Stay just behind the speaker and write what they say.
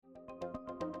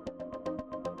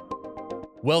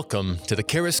Welcome to the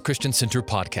Charis Christian Center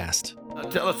podcast.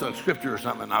 Tell us a scripture or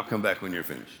something, and I'll come back when you're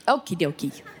finished. Okie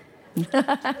dokie.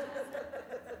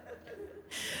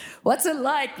 What's it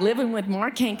like living with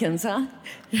Mark Hankins, huh?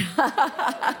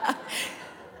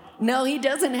 No, he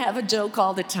doesn't have a joke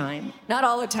all the time. Not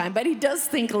all the time, but he does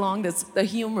think along the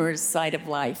humorous side of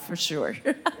life, for sure.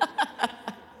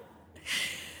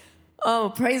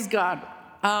 Oh, praise God.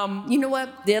 You know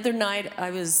what? The other night I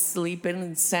was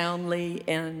sleeping soundly,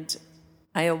 and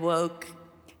I awoke,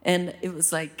 and it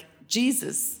was like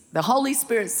Jesus, the Holy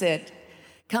Spirit said,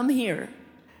 come here,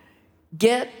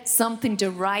 get something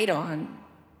to write on.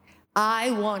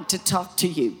 I want to talk to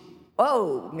you.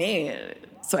 Oh, man.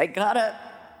 So I got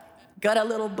a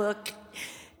little book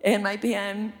and my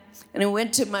pen, and I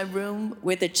went to my room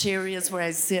where the chair is where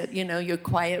I sit, your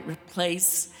quiet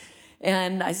place.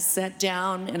 And I sat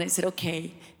down and I said,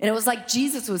 okay. And it was like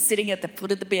Jesus was sitting at the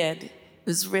foot of the bed. It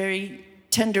was a very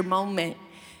tender moment.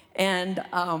 And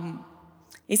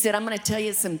he said, I'm going to tell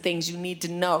you some things you need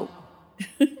to know.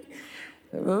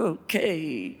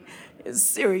 Okay. It's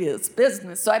serious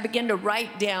business. So I began to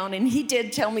write down, and he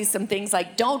did tell me some things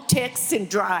like, don't text and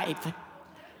drive.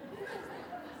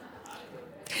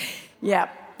 Yeah,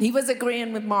 he was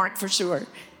agreeing with Mark for sure.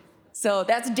 So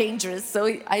that's dangerous.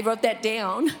 So I wrote that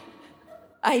down.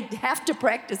 I have to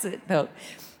practice it, though,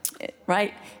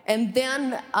 right? And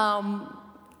then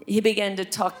he began to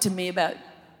talk to me about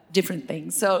different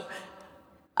things. So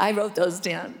I wrote those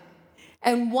down.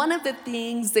 And one of the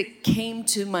things that came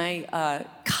to my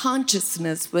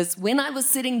consciousness was when I was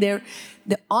sitting there,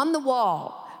 on the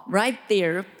wall, right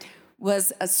there,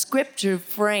 was a scripture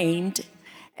framed.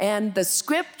 And the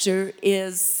scripture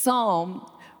is Psalm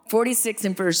 46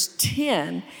 and verse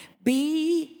 10.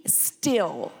 Be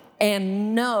still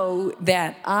and know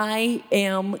that I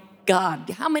am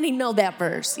God. How many know that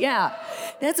verse? Yeah,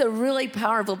 that's a really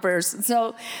powerful verse. And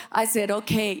so I said,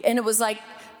 okay. And it was like,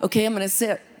 okay, I'm going to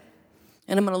sit.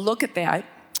 And I'm going to look at that.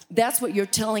 That's what you're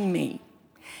telling me.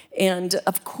 And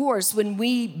of course, when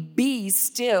we be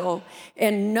still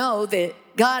and know that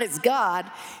God is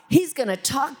God, he's going to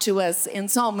talk to us. In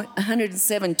Psalm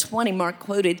 107:20, Mark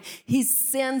quoted, he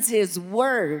sends his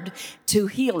word to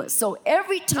heal us. So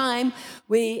every time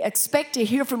we expect to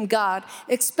hear from God,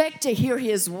 expect to hear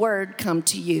his word come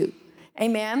to you.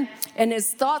 Amen. And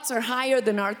his thoughts are higher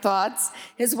than our thoughts.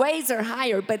 His ways are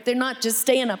higher, but they're not just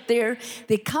staying up there.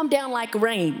 They come down like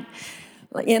rain.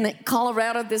 In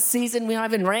Colorado this season, we're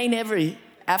having rain every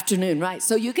afternoon, right?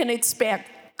 So you can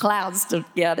expect clouds to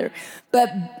gather.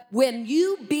 But when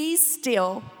you be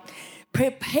still,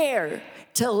 prepare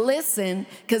to listen,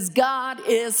 because God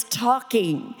is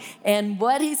talking. And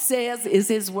what he says is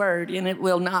his word, and it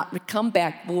will not come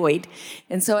back void.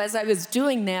 And so as I was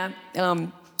doing that,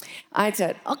 I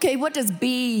said, okay, what does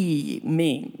be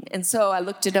mean? And so I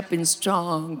looked it up in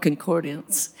Strong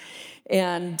Concordance.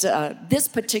 And this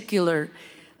particular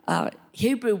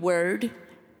Hebrew word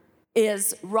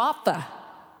is Rapha.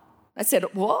 I said,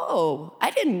 whoa,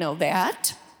 I didn't know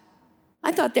that.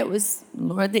 I thought that was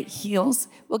Lord that heals.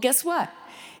 Well, guess what?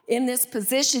 In this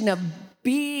position of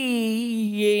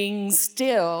being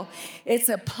still, it's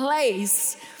a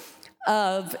place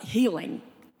of healing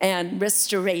and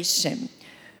restoration.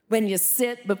 When you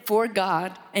sit before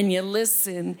God and you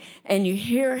listen and you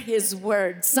hear his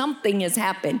word, something has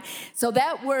happened. So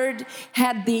that word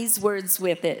had these words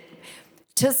with it: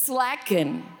 to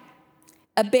slacken,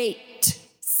 abate,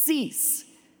 cease,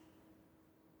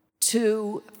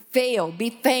 to fail,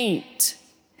 be faint,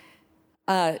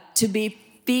 to be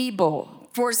feeble,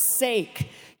 forsake,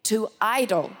 to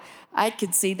idle. I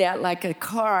could see that like a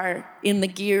car in the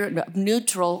gear of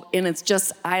neutral, and it's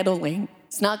just idling.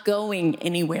 It's not going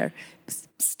anywhere,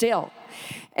 still.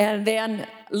 And then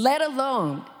let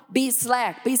alone, be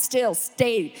slack, be still,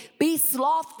 stay, be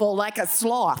slothful like a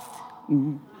sloth.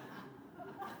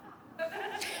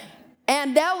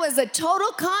 And that was a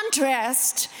total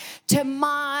contrast to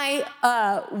my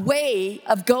way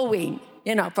of going.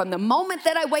 From the moment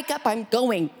that I wake up, I'm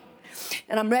going.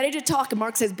 And I'm ready to talk. And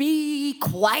Mark says, be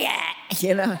quiet,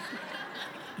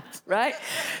 right?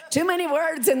 Too many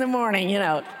words in the morning,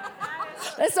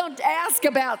 Let's don't ask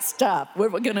about stuff,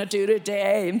 what we're going to do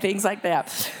today and things like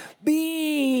that.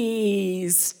 Be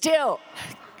still,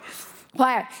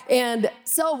 quiet. And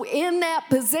so in that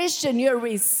position, you're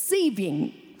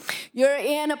receiving. You're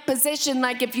in a position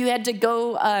like if you had to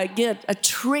go get a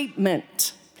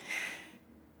treatment,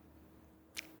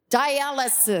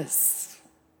 dialysis,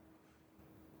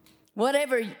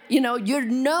 whatever, you're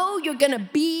going to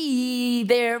be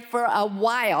there for a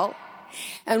while.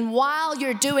 And while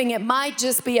you're doing it, might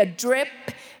just be a drip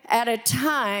at a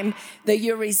time that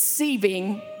you're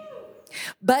receiving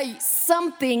But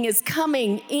something is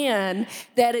coming in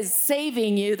that is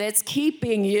saving you, that's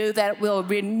keeping you, that will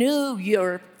renew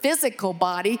your physical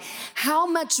body. How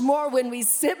much more when we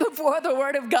sit before the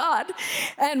Word of God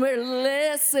and we're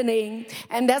listening?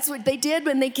 And that's what they did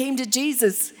when they came to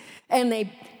Jesus. And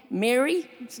Mary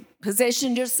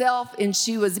positioned herself and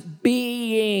she was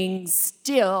being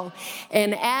still.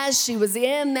 And as she was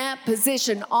in that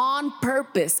position on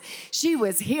purpose, she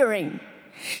was hearing.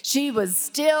 She was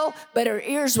still, but her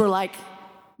ears were like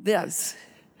this.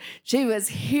 She was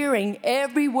hearing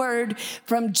every word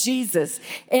from Jesus.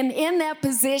 And in that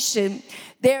position,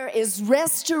 there is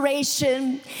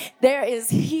restoration, there is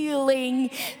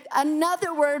healing.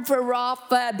 Another word for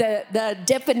Rapha, the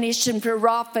definition for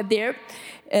Rapha there,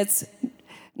 it's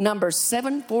number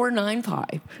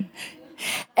 7495.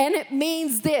 And it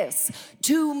means this: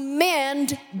 to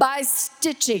mend by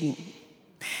stitching.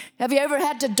 Have you ever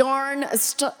had to darn a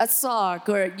sock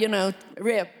or,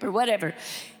 rip or whatever?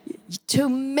 To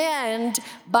mend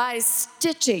by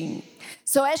stitching.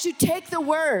 So as you take the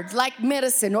word like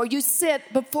medicine, or you sit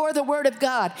before the Word of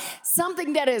God,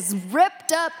 something that is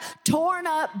ripped up, torn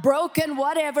up, broken,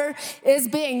 whatever, is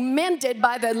being mended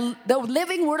by the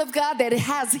living Word of God that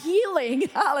has healing,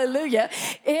 hallelujah,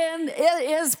 and it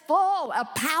is full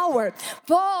of power,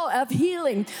 full of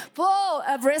healing, full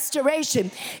of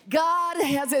restoration. God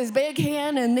has his big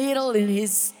hand and needle, and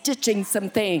he's stitching some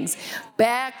things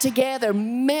back together,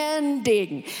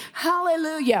 mending,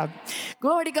 hallelujah.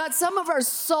 Glory to God. Some of our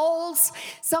souls,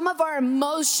 some of our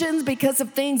emotions, because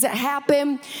of things that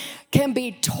happen, can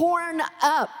be torn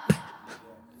up.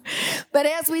 But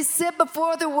as we sit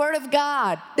before the Word of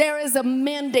God, there is a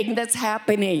mending that's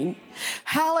happening.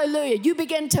 Hallelujah. You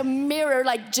begin to mirror,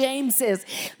 like James says,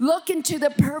 look into the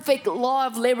perfect law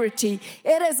of liberty.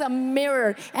 It is a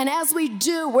mirror. And as we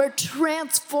do, we're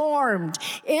transformed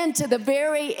into the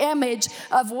very image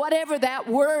of whatever that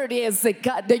word is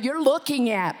that you're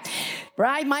looking at.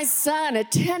 Right? My son,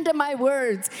 attend to my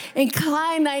words.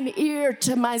 Incline thine ear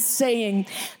to my saying.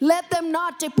 Let them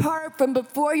not depart from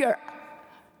before your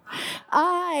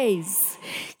eyes.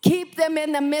 Keep them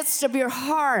in the midst of your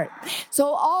heart. So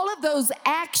all of those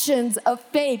actions of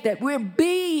faith, that we're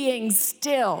being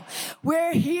still,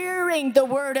 we're hearing the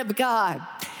Word of God,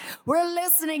 we're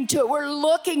listening to it, we're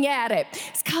looking at it,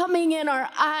 it's coming in our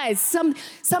eyes.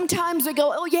 Sometimes we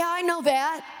go, oh yeah, I know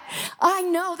that,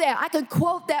 I can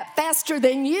quote that faster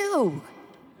than you.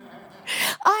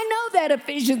 I know that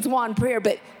Ephesians 1 prayer,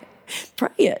 but pray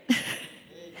it.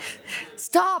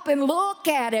 Stop and look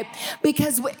at it,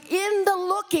 because in the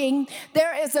looking,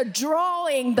 there is a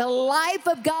drawing, the life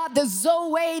of God, the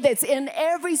Zoe that's in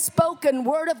every spoken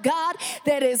word of God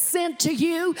that is sent to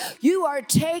you. You are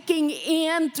taking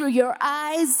in through your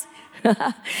eyes.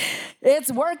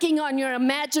 It's working on your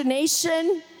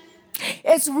imagination.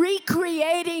 It's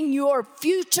recreating your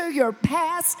future, your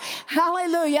past.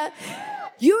 Hallelujah.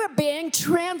 You are being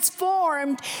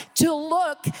transformed to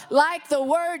look like the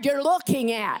word you're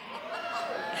looking at.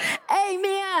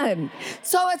 Amen.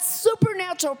 So it's a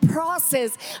supernatural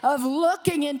process of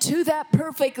looking into that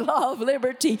perfect law of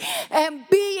liberty and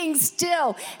being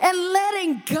still and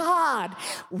letting God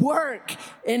work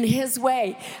in his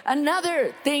way.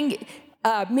 Another thing,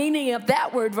 meaning of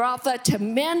that word, Rapha, to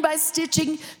mend by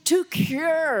stitching, to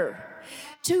cure,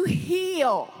 to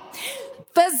heal,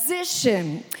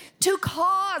 physician, to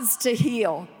cause to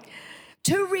heal,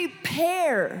 to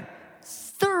repair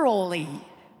thoroughly.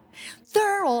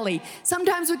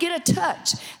 Sometimes we get a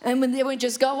touch and then we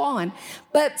just go on.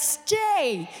 But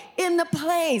stay in the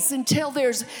place until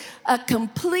there's a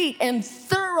complete and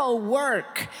thorough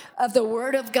work of the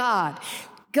Word of God.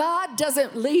 God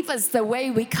doesn't leave us the way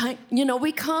we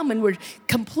come and we're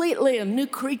completely a new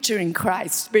creature in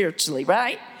Christ spiritually,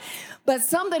 right? But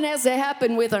something has to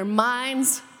happen with our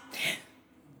minds,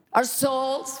 our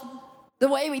souls, the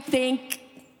way we think,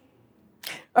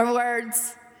 our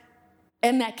words.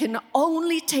 And that can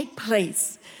only take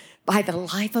place by the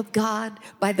life of God,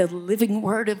 by the living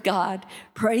Word of God.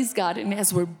 Praise God. And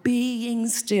as we're being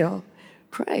still,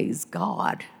 praise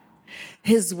God,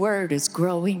 his Word is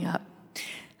growing up,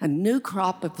 a new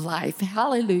crop of life.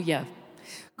 Hallelujah.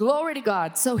 Glory to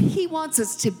God. So he wants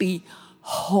us to be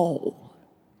whole.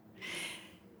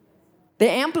 The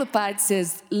Amplified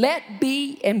says, let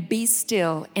be and be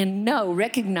still and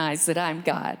recognize that I'm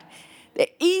God. The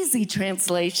easy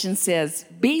translation says,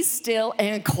 be still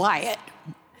and quiet.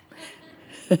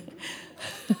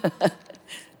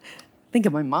 Think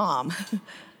of my mom.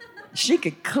 She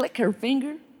could click her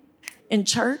finger in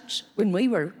church when we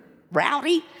were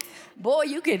rowdy. Boy,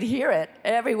 you could hear it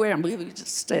everywhere. And we would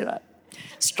just stand up.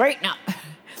 Straighten up.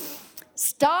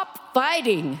 Stop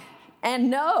fighting and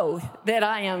know that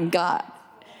I am God.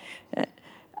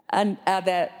 And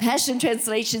the Passion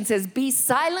Translation says, be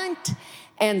silent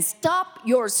and stop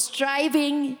your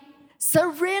striving.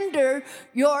 Surrender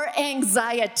your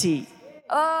anxiety.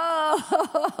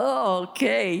 Oh,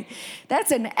 okay.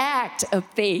 That's an act of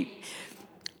faith.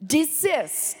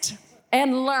 Desist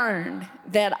and learn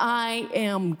that I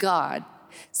am God.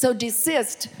 So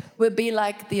desist would be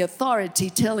like the authority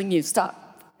telling you,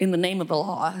 stop, in the name of the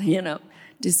law,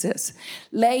 desist.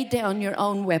 Lay down your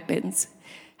own weapons.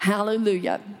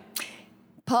 Hallelujah.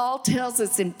 Paul tells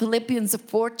us in Philippians, the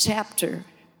 4th chapter,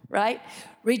 right?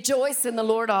 Rejoice in the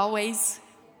Lord always.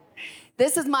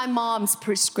 This is my mom's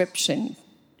prescription.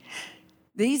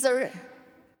 These are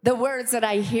the words that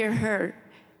I hear her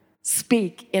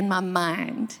speak in my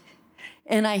mind.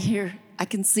 And I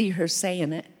can see her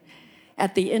saying it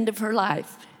at the end of her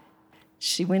life.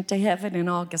 She went to heaven in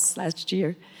August last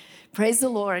year. Praise the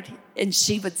Lord. And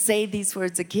she would say these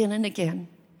words again and again.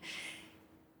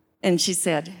 And she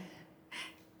said,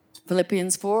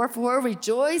 Philippians 4:4,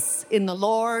 rejoice in the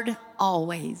Lord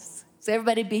always. So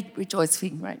everybody be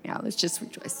rejoicing right now. Let's just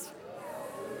rejoice.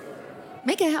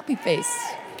 Make a happy face.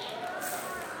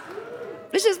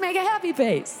 Let's just make a happy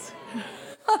face.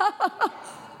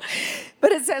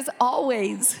 But it says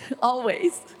always,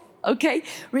 always. Okay?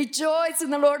 Rejoice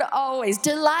in the Lord always.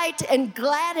 Delight and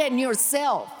gladden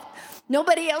yourself.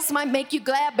 Nobody else might make you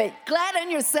glad, but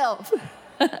gladden yourself.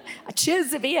 I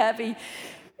choose to be happy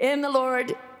in the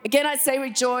Lord. Again, I say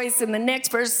rejoice. And the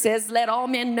next verse says, let all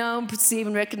men know, perceive,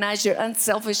 and recognize your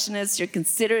unselfishness, your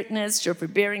considerateness, your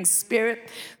forbearing spirit.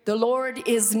 The Lord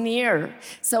is near.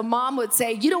 So mom would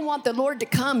say, you don't want the Lord to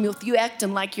come with you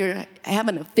acting like you're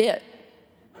having a fit.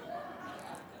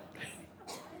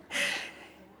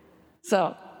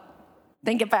 So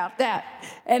think about that.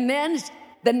 And then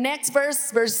the next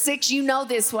verse, verse 6, you know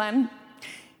this one.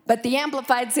 But the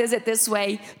Amplified says it this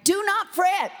way, do not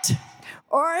fret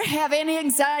or have any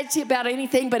anxiety about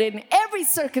anything, but in every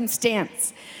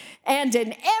circumstance and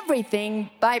in everything,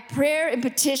 by prayer and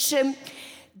petition,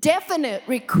 definite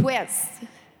requests,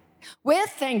 with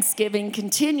thanksgiving,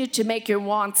 continue to make your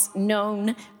wants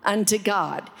known unto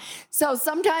God. So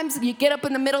sometimes you get up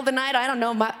in the middle of the night, I don't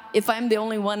know if I'm the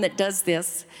only one that does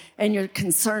this, and you're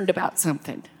concerned about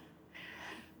something.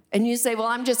 And you say, well,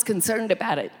 I'm just concerned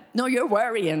about it. No, you're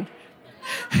worrying.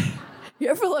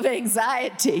 You're full of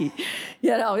anxiety.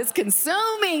 It's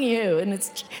consuming you, and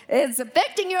it's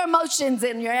affecting your emotions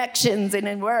and your actions and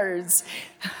in words.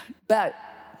 But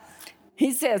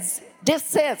he says,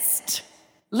 desist.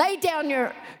 Lay down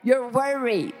your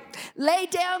worry. Lay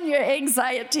down your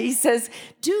anxiety. He says,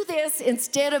 do this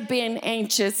instead of being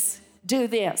anxious. Do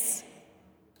this.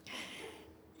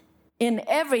 In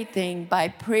everything, by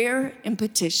prayer and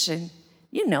petition.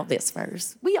 You know this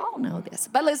verse. We all know this,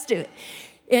 but let's do it.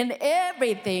 In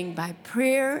everything, by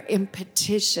prayer and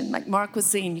petition. Like Mark was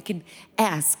saying, you can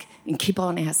ask and keep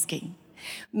on asking.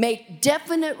 Make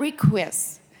definite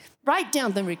requests. Write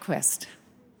down the request.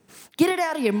 Get it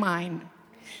out of your mind.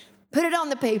 Put it on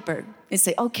the paper and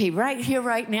say, okay, right here,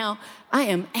 right now, I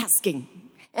am asking.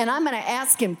 And I'm going to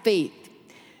ask in faith.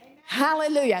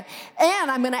 Hallelujah.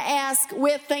 And I'm going to ask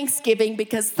with thanksgiving,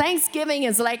 because thanksgiving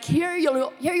is like, here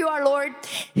you are, Lord.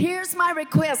 Here's my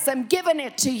request. I'm giving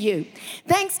it to you.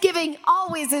 Thanksgiving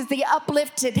always is the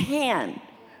uplifted hand,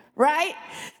 right?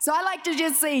 So I like to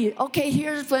just say, okay,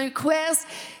 here's the request.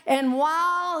 And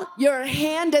while your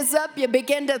hand is up, you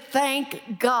begin to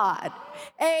thank God.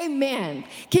 Amen.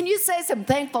 Can you say some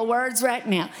thankful words right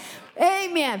now?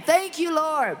 Amen. Thank you,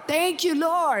 Lord. Thank you,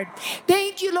 Lord.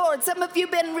 Thank you, Lord. Some of you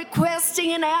have been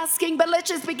requesting and asking, but let's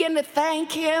just begin to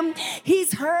thank him.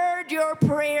 He's heard your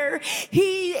prayer.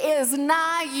 He is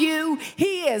nigh you.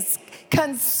 He is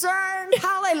concerned.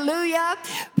 Hallelujah.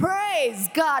 Praise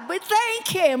God. We thank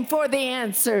him for the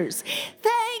answers.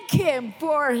 Thank him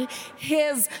for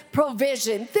his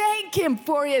provision. Thank him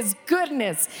for his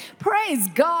goodness. Praise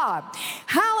God.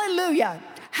 Hallelujah.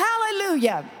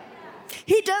 Hallelujah.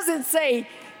 He doesn't say,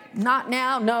 not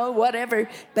now, no, whatever.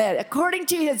 But according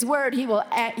to his word, he will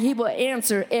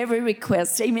answer every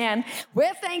request. Amen.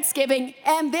 With thanksgiving.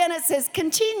 And then it says,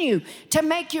 continue to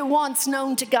make your wants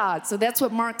known to God. So that's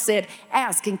what Mark said.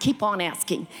 Ask and keep on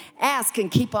asking. Ask and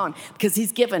keep on. Because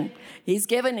he's given. He's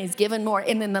given more.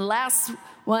 And then the last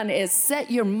one is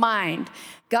set your mind.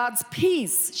 God's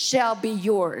peace shall be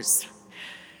yours.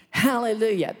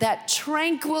 Hallelujah. That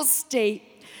tranquil state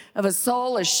of a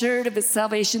soul assured of its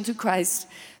salvation through Christ.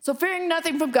 So fearing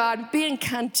nothing from God, being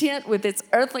content with its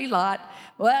earthly lot,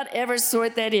 whatever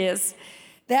sort that is,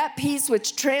 that peace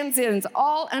which transcends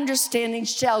all understanding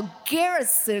shall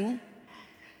garrison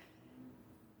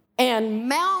and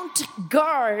mount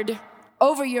guard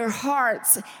over your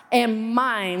hearts and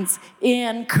minds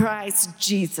in Christ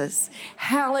Jesus.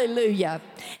 Hallelujah.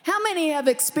 How many have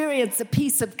experienced the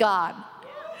peace of God?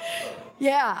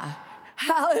 Yeah.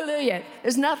 Hallelujah.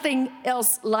 There's nothing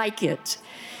else like it.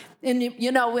 And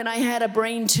you know, when I had a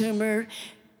brain tumor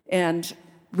and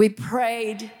we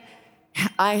prayed,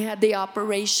 I had the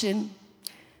operation,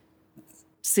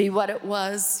 see what it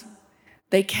was.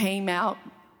 They came out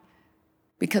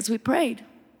because we prayed.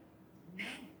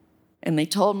 And they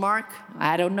told Mark,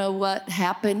 I don't know what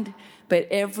happened, but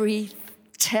every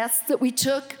test that we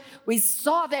took, we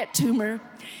saw that tumor.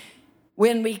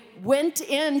 When we went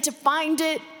in to find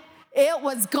it, it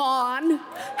was gone.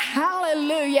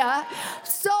 Hallelujah.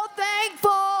 So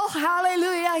thankful.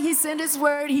 Hallelujah. He sent his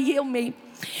word. He healed me.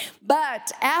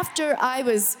 But after I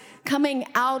was coming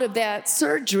out of that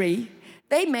surgery,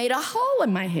 they made a hole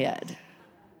in my head.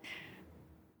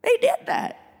 They did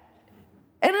that.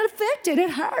 And it affected,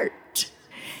 it hurt.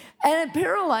 And it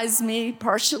paralyzed me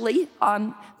partially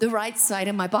on the right side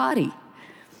of my body.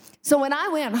 So when I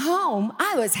went home,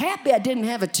 I was happy I didn't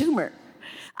have a tumor.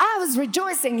 I was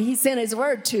rejoicing he sent his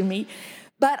word to me,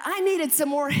 but I needed some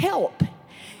more help.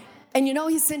 And you know,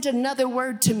 he sent another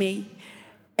word to me,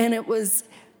 and it was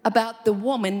about the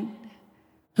woman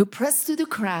who pressed through the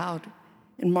crowd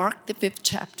in Mark, the 5th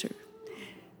chapter.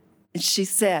 And she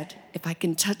said, if I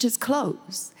can touch his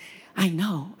clothes, I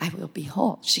know I will be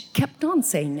whole. She kept on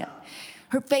saying it.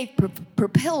 Her faith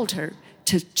propelled her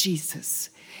to Jesus.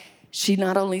 She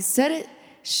not only said it,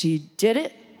 she did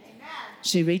it.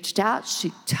 She reached out,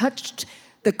 she touched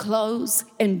the clothes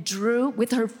and drew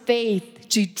with her faith.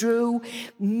 She drew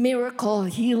miracle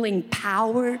healing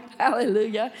power.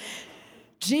 Hallelujah.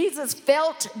 Jesus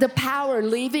felt the power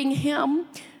leaving him,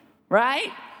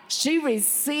 right? She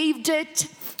received it.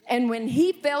 And when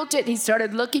he felt it, he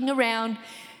started looking around.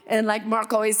 And like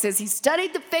Mark always says, he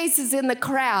studied the faces in the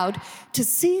crowd to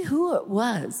see who it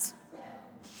was.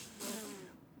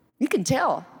 You can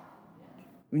tell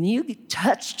when you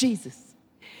touch Jesus.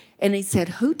 And he said,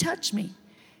 who touched me?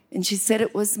 And she said,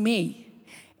 it was me.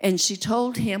 And she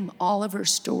told him all of her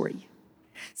story.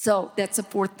 So that's the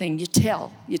 4th thing. You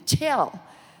tell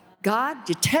God,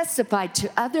 you testify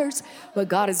to others what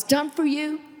God has done for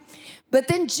you. But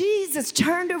then Jesus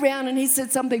turned around and he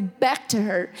said something back to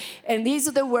her. And these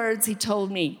are the words he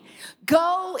told me.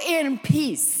 Go in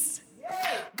peace.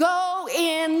 Go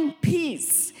in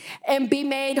peace and be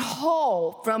made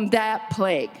whole from that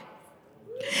plague.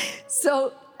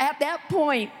 So at that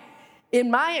point, in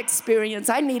my experience,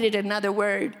 I needed another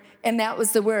word, and that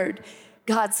was the word.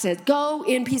 God said, go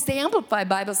in peace. The Amplified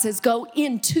Bible says, go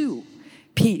into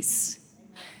peace.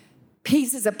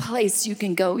 Peace is a place you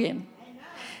can go in.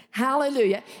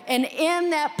 Hallelujah. And in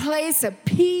that place of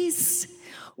peace,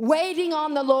 waiting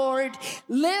on the Lord,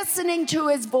 listening to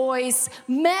his voice,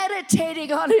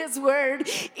 meditating on his word,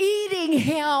 eating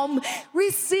him,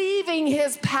 receiving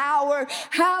his power.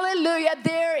 Hallelujah.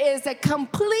 There is a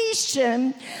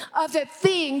completion of the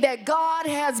thing that God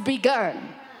has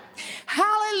begun.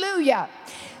 Hallelujah.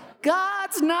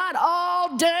 God's not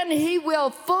all done. He will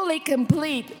fully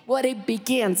complete what he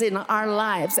begins in our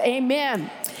lives. Amen.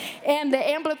 And the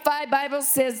Amplified Bible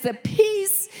says the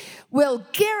peace will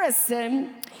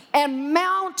garrison and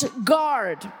mount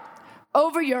guard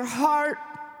over your heart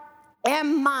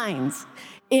and minds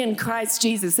in Christ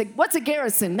Jesus. What's a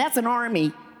garrison? That's an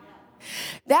army.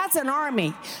 That's an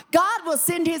army. God will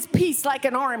send his peace like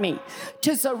an army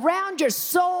to surround your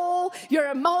soul,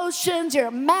 your emotions, your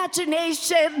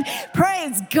imagination.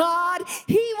 Praise God.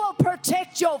 He will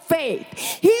protect your faith.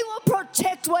 He will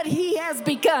protect what he has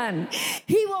begun.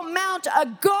 He will mount a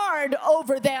guard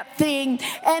over that thing,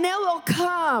 and it will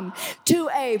come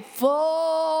to a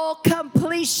full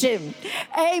completion.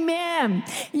 Amen.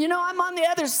 You know, I'm on the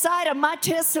other side of my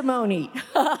testimony.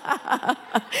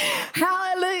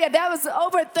 Hallelujah. That was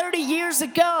over 30 years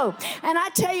ago. And I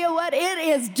tell you what, it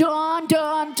is done.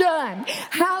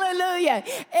 Hallelujah.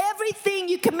 Everything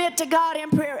you commit to God in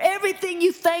prayer, everything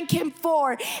you thank him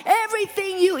for,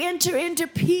 everything you enter into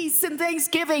peace and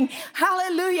thanksgiving,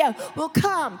 hallelujah, will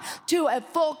come to a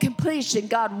full completion.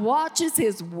 God watches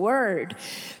his word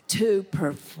to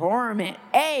perform it.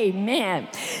 Amen.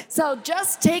 So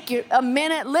just take a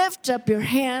minute, lift up your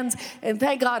hands, and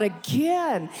thank God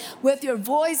again with your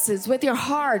voices, with your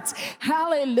hearts.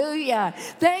 Hallelujah.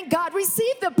 Thank God.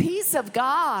 Receive the peace of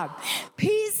God.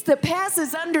 Peace that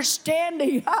passes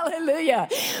understanding. Hallelujah.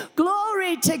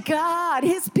 Glory to God.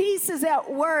 His peace is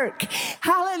at work.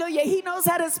 Hallelujah. He knows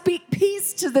how to speak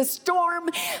peace to the storm.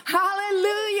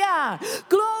 Hallelujah.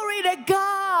 Glory to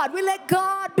God. We let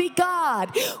God be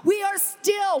God. We are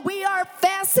still, we are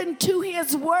fast listen to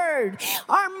his word.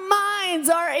 Our minds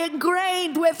are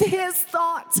ingrained with his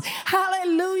thoughts.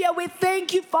 Hallelujah. We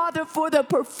thank you, Father, for the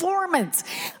performance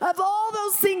of all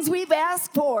those things we've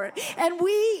asked for. And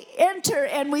we enter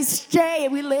and we stay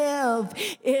and we live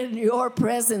in your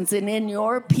presence and in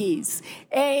your peace.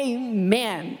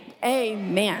 Amen.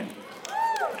 Amen.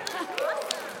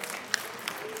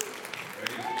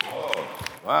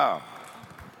 Wow.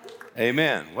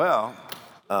 Amen. Well,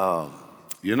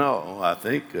 I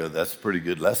think that's a pretty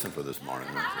good lesson for this morning.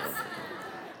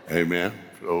 Amen.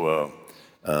 So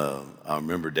I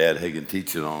remember Dad Hagin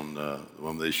teaching on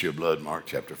one of the issue of blood, Mark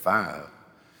chapter 5.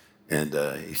 And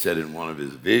he said in one of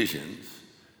his visions,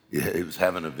 he was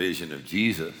having a vision of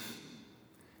Jesus.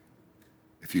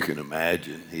 If you can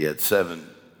imagine, he had 7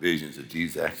 visions of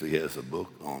Jesus. Actually, he has a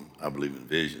book on, I Believe in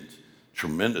Visions.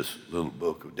 Tremendous little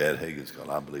book of Dad Hagin's called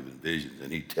I Believe in Visions.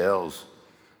 And he tells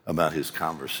about his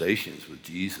conversations with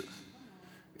Jesus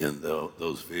in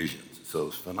those visions. So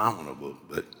it's a phenomenal book.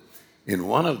 But in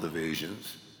one of the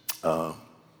visions,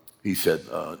 he said,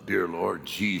 Dear Lord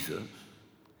Jesus,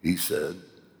 he said,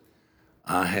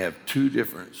 I have 2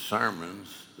 different sermons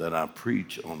that I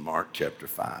preach on Mark chapter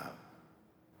 5.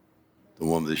 The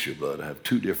one with the issue of blood, I have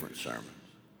 2 different sermons.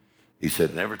 He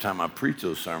said, and every time I preach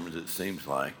those sermons, it seems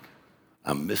like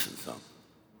I'm missing something.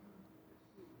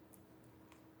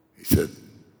 He said,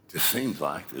 it just seems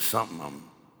like there's something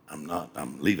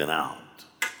I'm leaving out.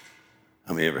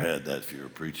 How many ever had that if you're a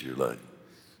preacher? You're like,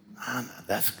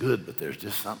 that's good, but there's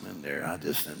just something in there I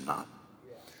just am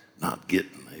not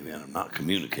getting. Amen. I'm not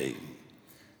communicating.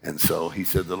 And so he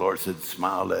said, the Lord said,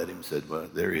 smiled at him, said, well,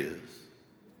 there he is.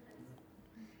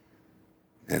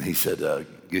 And he said,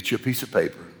 get you a piece of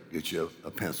paper, get you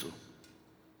a pencil,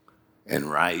 and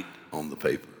write on the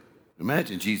paper.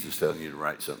 Imagine Jesus telling you to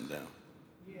write something down.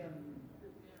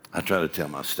 I try to tell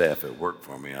my staff at work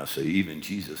for me, I say, even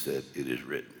Jesus said, it is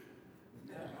written.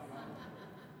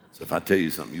 So if I tell you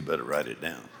something, you better write it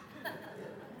down.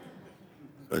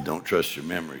 But don't trust your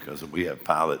memory, because we have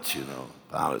pilots,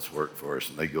 pilots work for us,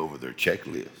 and they go over their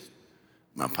checklist.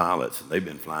 My pilots, and they've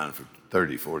been flying for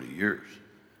 30, 40 years.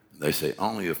 And they say,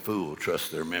 only a fool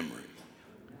trusts their memory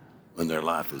when their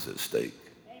life is at stake.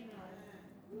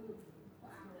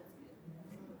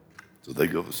 So they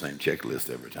go over the same checklist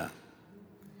every time.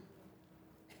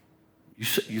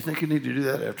 You think you need to do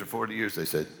that after 40 years? They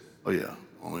said, oh yeah,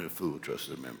 only a fool trusts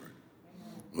their memory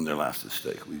when their life's at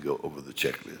stake. We go over the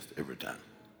checklist every time.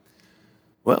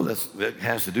 Well, that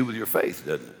has to do with your faith,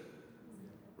 doesn't it?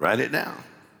 Write it down.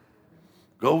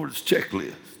 Go over this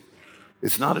checklist.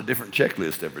 It's not a different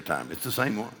checklist every time. It's the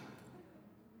same one.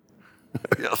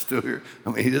 Y'all still here?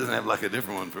 I mean, he doesn't have like a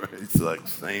different one for it. It's like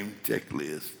same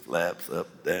checklist, flaps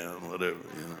up, down, whatever,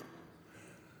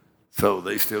 So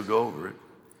they still go over it.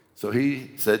 So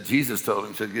he said, Jesus told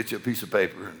him, said, get you a piece of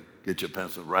paper and get you a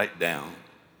pencil, write down.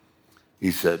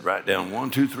 He said, write down 1,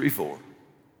 2, 3, 4.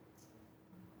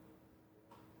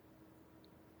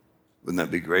 Wouldn't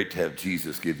that be great to have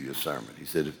Jesus give you a sermon? He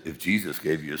said, if Jesus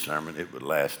gave you a sermon, it would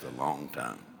last a long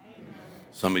time.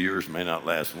 Some of yours may not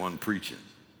last one preaching.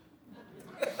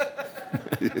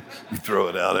 You throw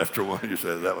it out after one, you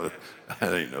say, that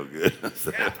ain't no good.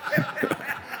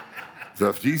 So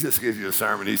if Jesus gives you a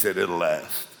sermon, he said, it'll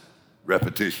last.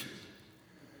 Repetition.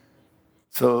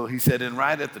 So he said, and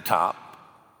right at the top,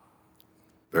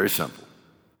 very simple.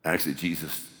 Actually,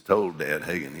 Jesus told Dad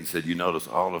Hagin, he said, you notice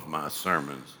all of my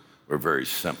sermons were very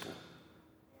simple.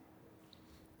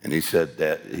 And he said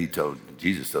that,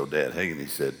 Jesus told Dad Hagin, he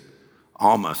said,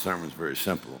 all my sermons are very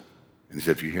simple. And he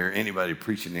said, if you hear anybody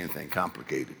preaching anything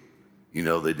complicated, you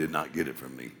know they did not get it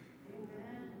from me.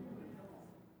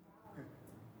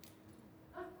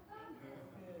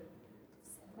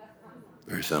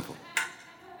 Very simple.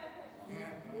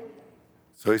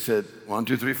 So he said, 1,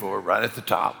 2, 3, 4, right at the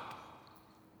top.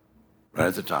 Right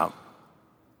at the top.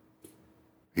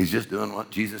 He's just doing what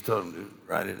Jesus told him to do.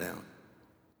 Write it down.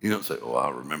 You don't say, oh,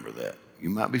 I'll remember that. You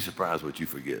might be surprised what you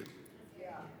forget.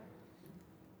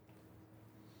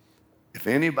 If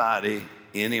anybody,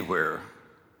 anywhere,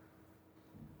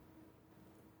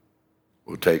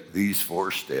 will take these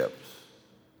 4 steps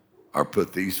or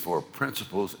put these 4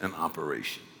 principles in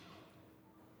operation,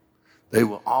 they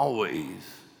will always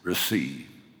receive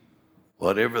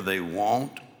whatever they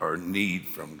want or need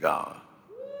from God.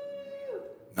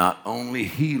 Not only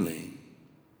healing,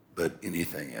 but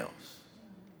anything else.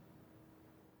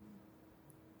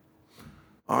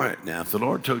 All right, now, if the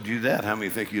Lord told you that, how many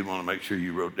think you'd want to make sure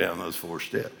you wrote down those 4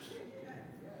 steps?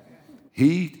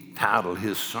 He titled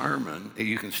his sermon, and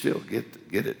you can still get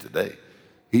it today.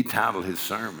 He titled his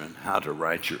sermon, How to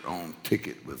Write Your Own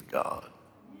Ticket with God.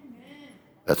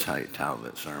 That's how he titled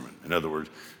that sermon. In other words,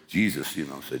 Jesus,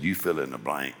 said, you fill in the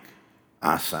blank.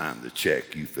 I sign the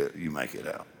check. You make it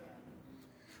out.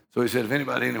 So he said, if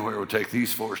anybody anywhere will take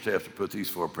these 4 steps to put these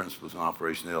 4 principles in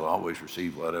operation, they'll always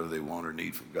receive whatever they want or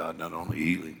need from God, not only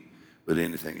healing, but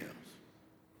anything else.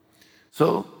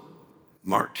 So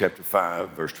Mark chapter 5,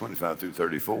 verse 25 through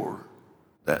 34,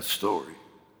 that story.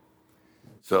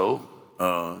 So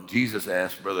Jesus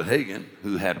asked Brother Hagin,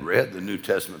 who had read the New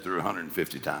Testament through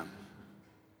 150 times.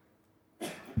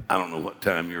 I don't know what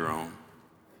time you're on.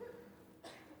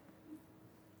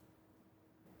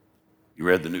 You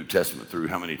read the New Testament through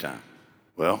how many times?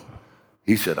 Well,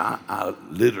 he said, I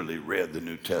literally read the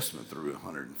New Testament through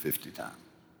 150 times.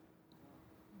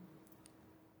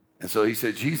 And so he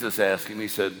said, Jesus asked him, he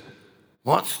said,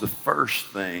 what's the first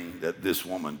thing that this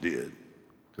woman did?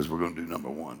 Because we're going to do number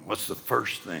 1. What's the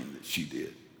first thing that she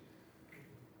did?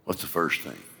 What's the first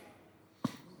thing?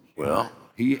 Well,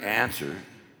 he answered,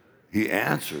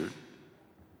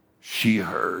 she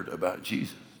heard about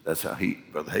Jesus. That's how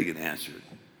Brother Hagin answered.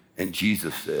 And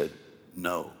Jesus said,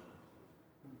 no.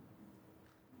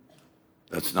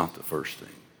 That's not the first thing.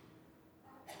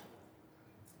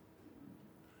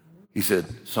 He said,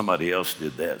 somebody else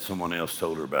did that. Someone else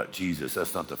told her about Jesus.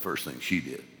 That's not the first thing she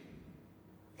did.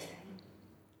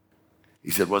 He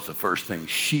said, what's the first thing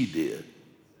she did?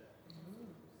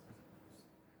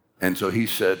 And so he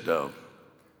said,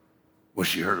 well,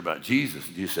 she heard about Jesus.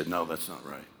 And Jesus said, no, that's not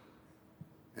right.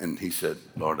 And he said,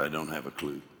 Lord, I don't have a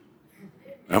clue.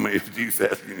 I mean, if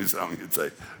Jesus asked you something, you'd say,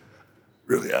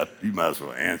 really, you might as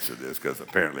well answer this because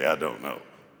apparently I don't know.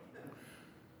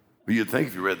 But you'd think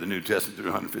if you read the New Testament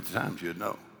through 150 times, you'd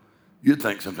know. You'd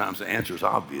think sometimes the answer is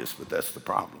obvious, but that's the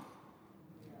problem.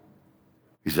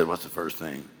 He said, what's the first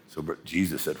thing? So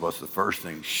Jesus said, what's the first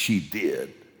thing she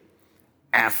did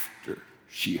after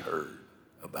she heard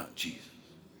about Jesus?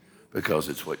 Because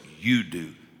it's what you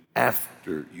do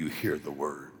after you hear the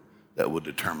word that will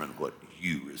determine what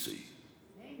you receive.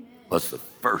 Amen. What's the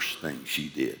first thing she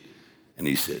did? And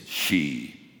he said,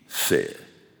 she said.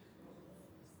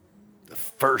 The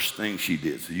first thing she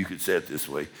did, so you could say it this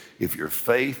way, if your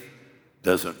faith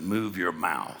doesn't move your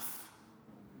mouth,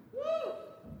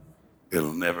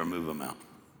 it'll never move a mountain.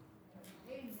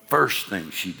 First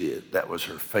thing she did, that was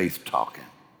her faith talking,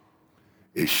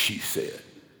 is she said.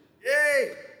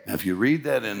 Yay! Now, if you read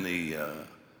that in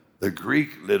the Greek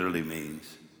literally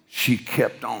means she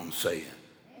kept on saying.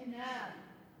 Amen.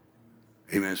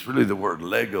 It's really the word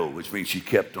Lego, which means she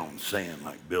kept on saying,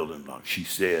 like building blocks. She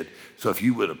said, so if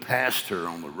you would have passed her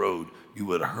on the road, you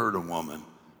would have heard a woman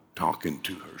talking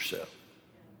to herself.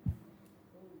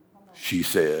 She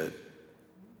said,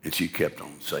 and she kept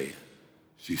on saying.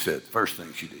 She said, first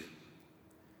thing she did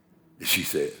is she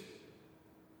said,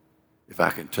 if I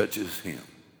can touch his hem,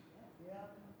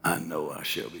 I know I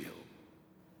shall be whole.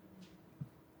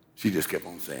 She just kept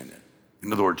on saying that.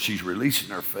 In other words, she's releasing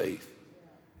her faith.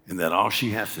 And that all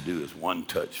she has to do is one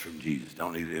touch from Jesus.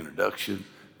 Don't need an introduction.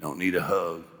 Don't need a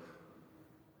hug.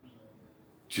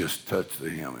 Just touch the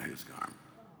hem of his garment.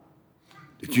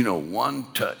 Did you know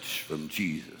one touch from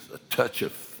Jesus, a touch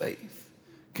of faith,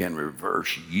 can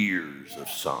reverse years of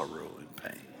sorrow and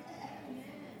pain?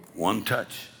 One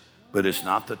touch. But it's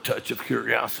not the touch of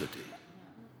curiosity.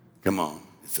 Come on.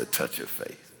 It's a touch of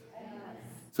faith.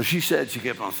 So she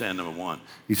kept on saying number 1.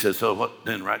 He said, so what?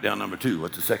 Then write down number 2.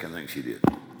 What's the second thing she did?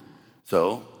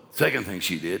 So, second thing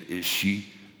she did is she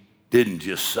didn't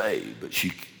just say, but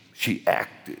she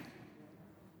acted.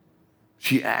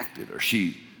 She acted, or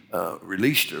she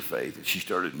released her faith, and she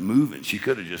started moving. She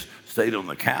could have just stayed on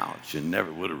the couch and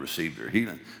never would have received her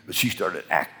healing, but she started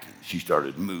acting. She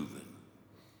started moving.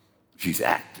 She's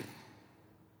acting.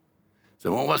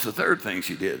 So, well, what's the third thing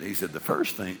she did? He said the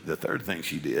third thing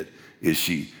she did is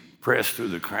she pressed through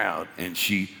the crowd and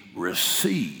she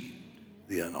received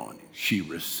the anointing. She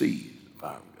received the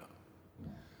power of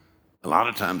God. A lot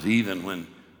of times, even when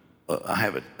I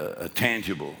have a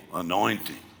tangible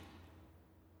anointing,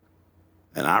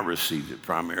 and I received it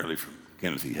primarily from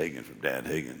Kenneth E. Hagin, from Dad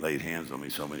Hagin, laid hands on me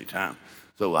so many times.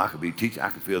 So I could be teaching, I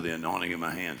could feel the anointing in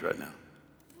my hands right now.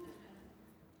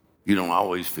 You don't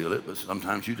always feel it, but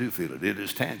sometimes you do feel it. It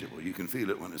is tangible. You can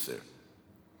feel it when it's there.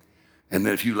 And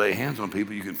then if you lay hands on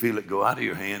people, you can feel it go out of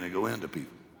your hand and go into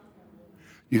people.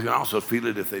 You can also feel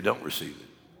it if they don't receive it.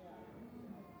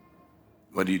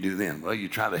 What do you do then? Well, you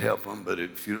try to help them, but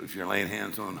if you're laying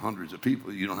hands on hundreds of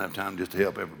people, you don't have time just to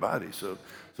help everybody. So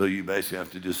you basically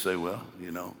have to just say, well,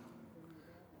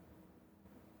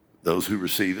 those who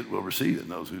receive it will receive it,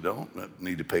 and those who don't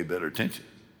need to pay better attention.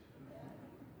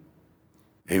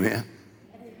 Amen?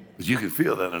 But you can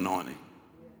feel that anointing.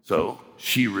 So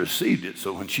she received it.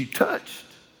 So when she touched,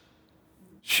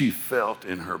 she felt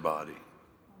in her body.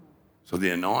 So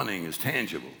the anointing is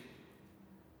tangible.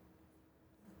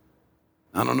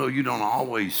 I don't know, you don't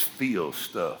always feel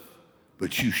stuff,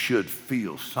 but you should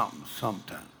feel something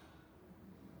sometime.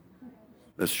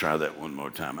 Let's try that one more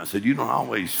time. I said, you don't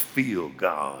always feel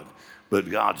God, but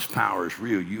God's power is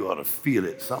real. You ought to feel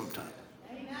it sometime.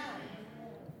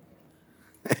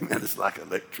 Amen. It's like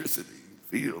electricity. You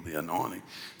feel the anointing.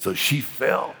 So she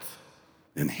felt,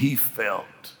 and he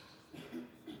felt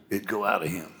it go out of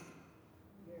him.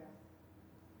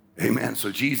 Amen.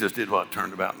 So Jesus did what?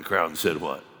 Turned about in the crowd and said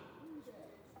what?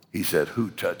 He said, who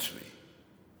touched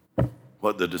me?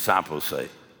 What the disciples say?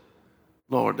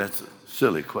 Lord, that's a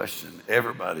silly question.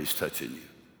 Everybody's touching you.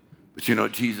 But you know,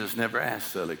 Jesus never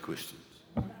asked silly questions.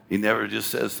 He never just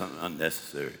says something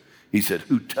unnecessary. He said,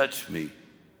 who touched me?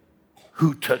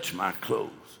 Who touched my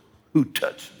clothes? Who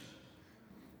touched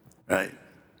me? Right? He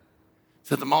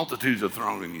said, the multitudes are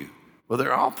thronging you. Well,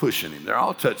 they're all pushing him. They're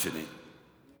all touching him.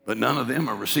 But none of them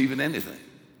are receiving anything.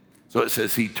 So it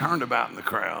says he turned about in the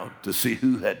crowd to see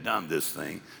who had done this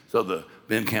thing. So the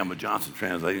Ben Campbell Johnson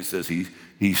translation says he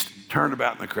turned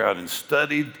about in the crowd and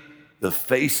studied the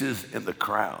faces in the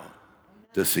crowd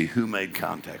to see who made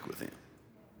contact with him.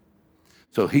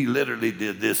 So he literally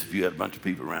did this if you had a bunch of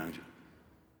people around you.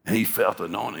 And he felt the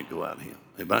anointing go out of him.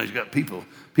 Everybody's got people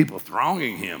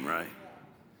thronging him, right?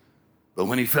 But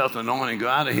when he felt the anointing go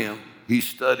out of him, he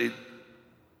studied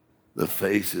the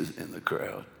faces in the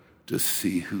crowd to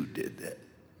see who did that.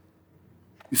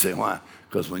 You say, why?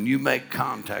 Because when you make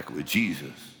contact with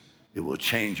Jesus, it will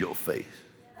change your face.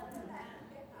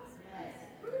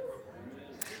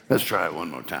 Let's try it one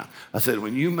more time. I said,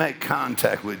 when you make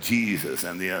contact with Jesus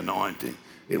and the anointing,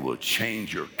 it will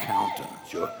change your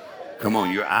countenance. Come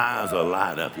on, your eyes will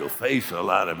light up, your face will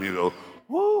light up. You go,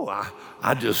 whoa,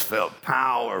 I just felt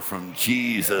power from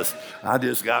Jesus. I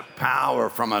just got power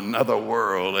from another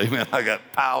world. Amen. I got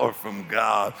power from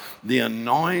God. The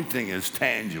anointing is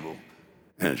tangible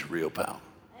and it's real power.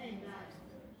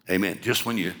 Amen. Just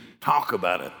when you talk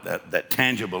about it, that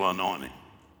tangible anointing.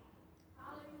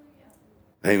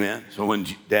 Amen. So when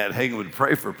Dad Hagin would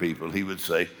pray for people, he would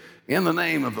say, in the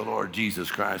name of the Lord Jesus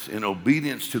Christ, in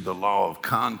obedience to the law of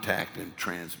contact and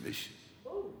transmission.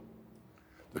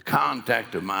 The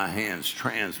contact of my hands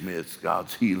transmits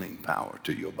God's healing power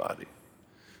to your body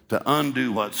to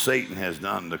undo what Satan has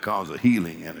done to cause a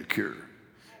healing and a cure.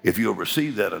 If you'll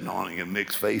receive that anointing and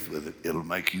mix faith with it, it'll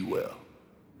make you well.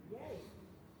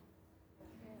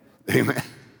 Amen.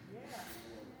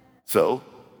 So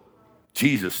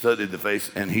Jesus studied the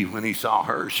face, and when he saw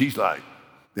her, she's like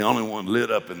the only one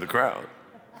lit up in the crowd.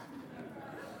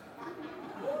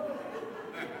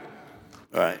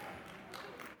 All right.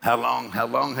 How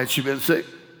long had she been sick?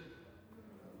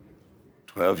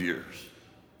 12 years.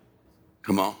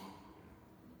 Come on.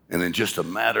 And in just a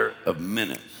matter of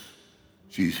minutes,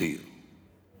 she's healed.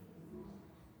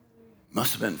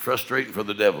 Must have been frustrating for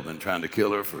the devil, been trying to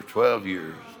kill her for 12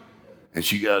 years, and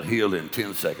she got healed in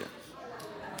 10 seconds.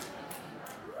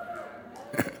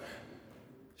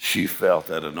 She felt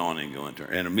that anointing go into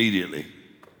her, and immediately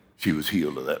she was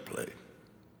healed of that plague.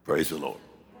 Praise the Lord.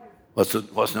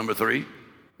 What's number 3?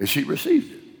 Is she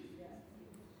received it.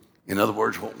 In other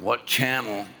words, what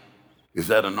channel is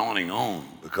that anointing on?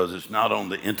 Because it's not on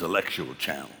the intellectual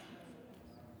channel.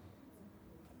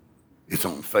 It's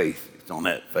on faith. It's on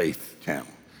that faith channel.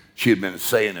 She had been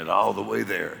saying it all the way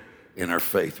there, and her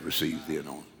faith received the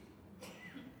anointing.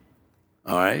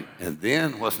 All right, and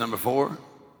then what's number 4?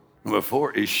 Number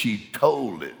 4 is she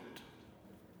told it.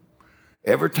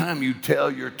 Every time you tell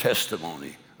your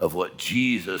testimony of what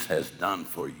Jesus has done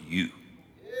for you.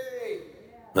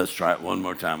 Let's try it one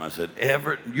more time. I said,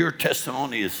 your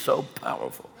testimony is so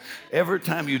powerful. Every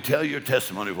time you tell your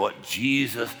testimony of what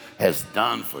Jesus has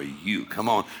done for you, come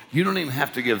on, you don't even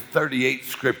have to give 38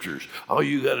 scriptures. All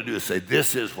you got to do is say,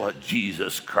 this is what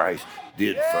Jesus Christ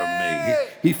did for me.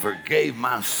 He forgave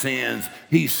my sins.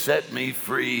 He set me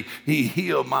free. He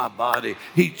healed my body.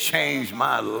 He changed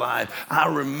my life. I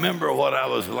remember what I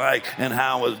was like and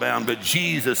how I was bound, but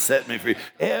Jesus set me free.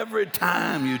 Every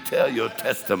time you tell your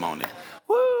testimony,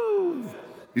 woo!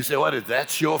 You say, what is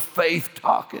that's your faith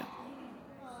talking?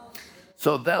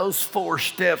 So those 4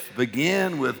 steps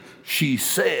begin with she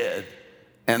said,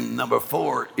 and number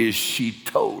 4 is she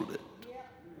told it.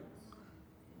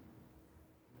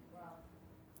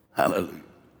 Hallelujah.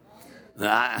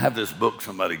 Now, I have this book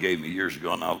somebody gave me years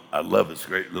ago, and I love it. It's a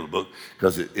great little book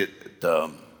because it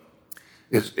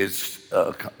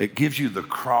gives you the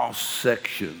cross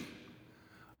section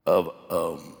of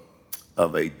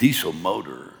a diesel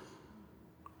motor,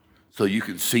 so you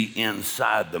can see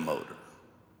inside the motor.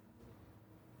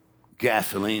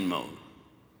 gasoline motor,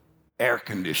 air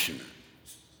conditioner,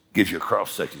 gives you a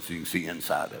cross section so you can see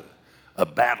inside of it. A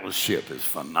battleship is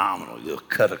phenomenal. You'll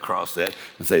cut across that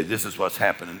and say, this is what's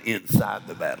happening inside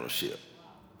the battleship.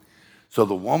 So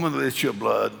the woman with the issue of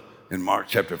blood in Mark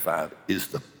chapter 5 is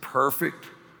the perfect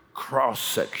cross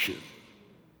section.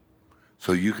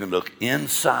 So you can look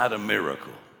inside a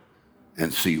miracle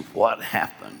and see what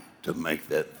happened to make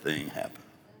that thing happen.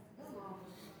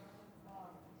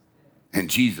 And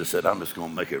Jesus said, I'm just going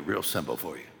to make it real simple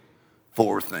for you.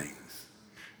 4 things.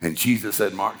 And Jesus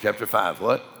said, Mark chapter 5,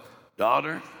 what?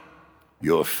 Daughter,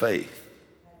 your faith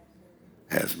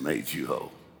has made you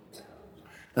whole.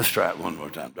 Let's try it one more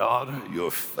time. Daughter, your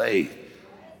faith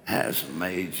has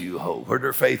made you whole. Where did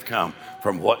her faith come?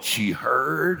 From what she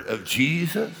heard of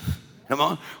Jesus? Come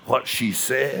on. What she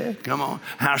said? Come on.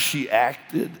 How she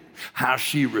acted? How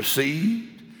she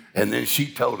received? And then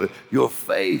she told her, your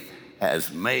faith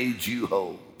has made you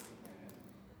whole.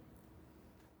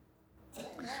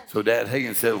 So Dad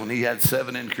Hankins said when he had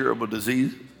 7 incurable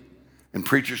diseases and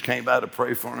preachers came by to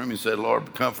pray for him, he said,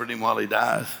 Lord, comfort him while he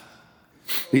dies.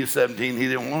 He was 17, he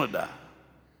didn't want to die.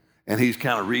 And he's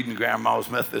kind of reading Grandma's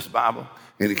Methodist Bible,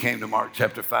 and he came to Mark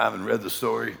chapter 5 and read the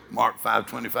story, Mark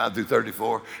 5:25 through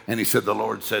 34, and he said, the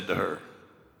Lord said to her,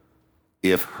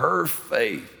 if her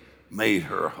faith made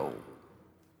her whole,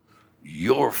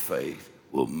 your faith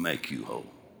will make you whole.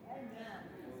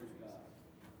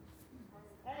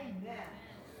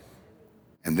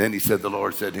 And then he said, the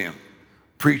Lord said to him,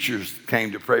 preachers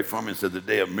came to pray for him and said, the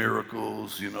day of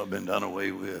miracles, been done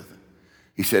away with.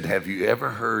 He said, have you ever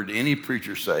heard any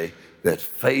preacher say that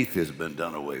faith has been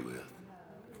done away with?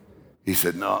 He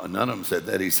said, no, none of them said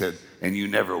that. He said, and you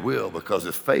never will, because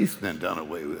if faith's been done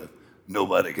away with,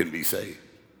 nobody can be saved.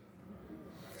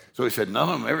 So he said, none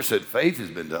of them ever said faith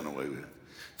has been done away with.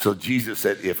 So Jesus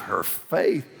said, if her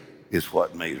faith is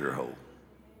what made her whole,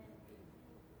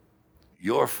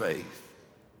 your faith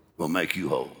will make you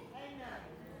whole.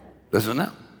 Listen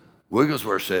now.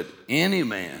 Wigglesworth said, any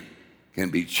man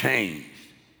can be changed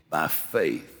by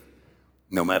faith,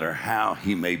 no matter how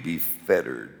he may be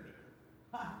fettered.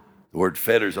 The word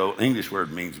fettered, the old English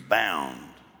word, means bound.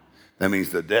 That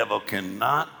means the devil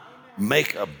cannot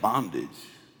make a bondage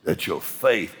that your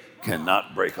faith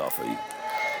cannot break off of you.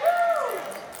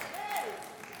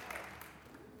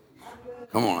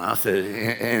 Come on, I said,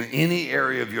 in any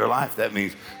area of your life, that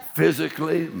means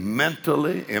physically,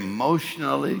 mentally,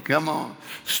 emotionally, come on,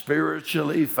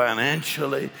 spiritually,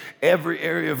 financially, every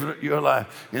area of your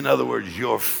life. In other words,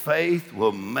 your faith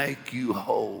will make you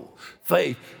whole.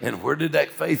 Faith, and where did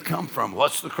that faith come from?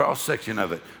 What's the cross section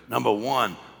of it? Number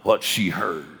 1, what she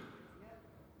heard.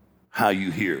 How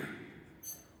you hear.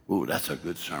 Ooh, that's a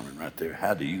good sermon right there.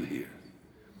 How do you hear?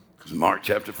 Because Mark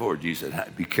chapter 4, Jesus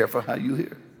said, be careful how you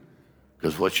hear.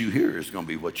 Because what you hear is going to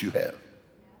be what you have.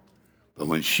 But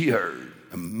when she heard,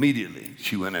 immediately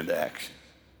she went into action.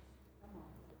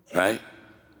 Right?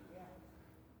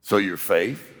 So your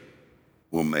faith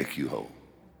will make you whole.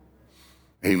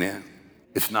 Amen.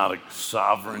 It's not a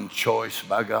sovereign choice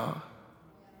by God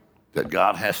that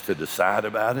God has to decide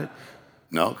about it.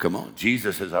 No, come on.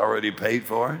 Jesus has already paid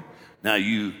for it. Now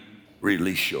you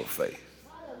release your faith.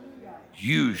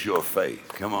 Use your faith.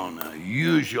 Come on now.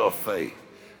 Use your faith.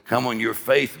 Come on, your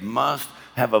faith must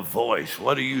have a voice.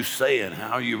 What are you saying?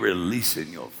 How are you releasing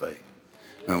your faith?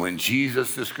 And when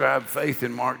Jesus described faith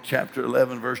in Mark chapter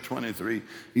 11, verse 23,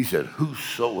 he said,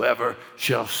 whosoever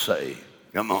shall say,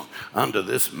 come on, unto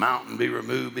this mountain be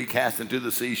removed, be cast into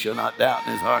the sea, shall not doubt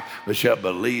in his heart, but shall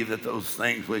believe that those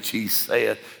things which he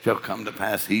saith shall come to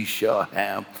pass, he shall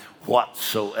have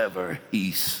whatsoever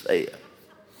he saith.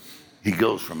 He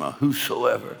goes from a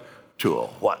whosoever to a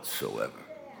whatsoever.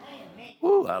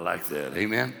 Ooh, I like that.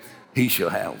 Amen. He shall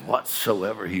have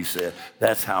whatsoever he said.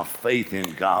 That's how faith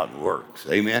in God works.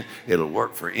 Amen. It'll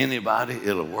work for anybody.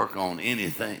 It'll work on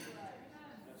anything.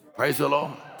 Praise the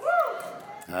Lord.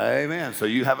 Amen. So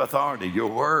you have authority. Your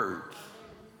words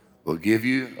will give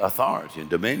you authority and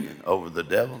dominion over the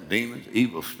devil, demons,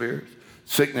 evil spirits,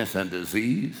 sickness and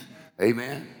disease.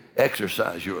 Amen.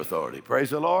 Exercise your authority. Praise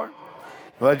the Lord.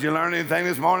 Well, did you learn anything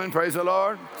this morning? Praise the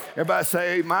Lord. Everybody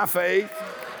say, my faith.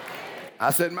 I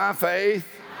said, my faith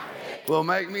will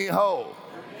make me whole,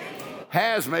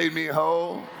 has made me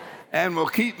whole, and will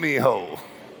keep me whole.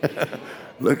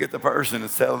 Look at the person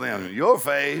and tell them, your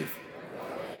faith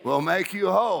will make you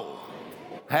whole,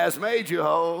 has made you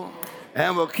whole,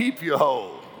 and will keep you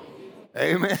whole.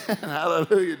 Amen.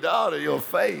 Hallelujah. Daughter, your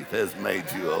faith has made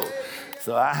you whole.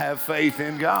 So I have faith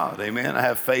in God. Amen. I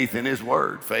have faith in his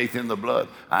word, faith in the blood.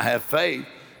 I have faith,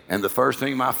 and the first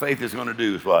thing my faith is going to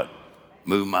do is what?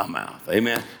 move my mouth.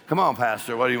 Amen. Come on,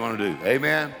 Pastor. What do you want to do?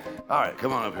 Amen. All right,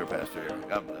 come on up here, Pastor.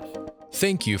 God bless you.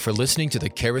 Thank you for listening to the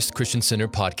Charis Christian Center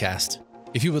podcast.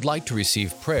 If you would like to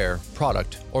receive prayer,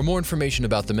 product, or more information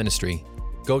about the ministry,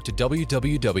 go to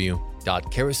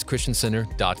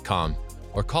www.charischristiancenter.com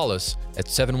or call us at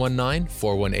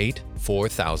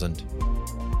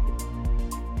 719-418-4000.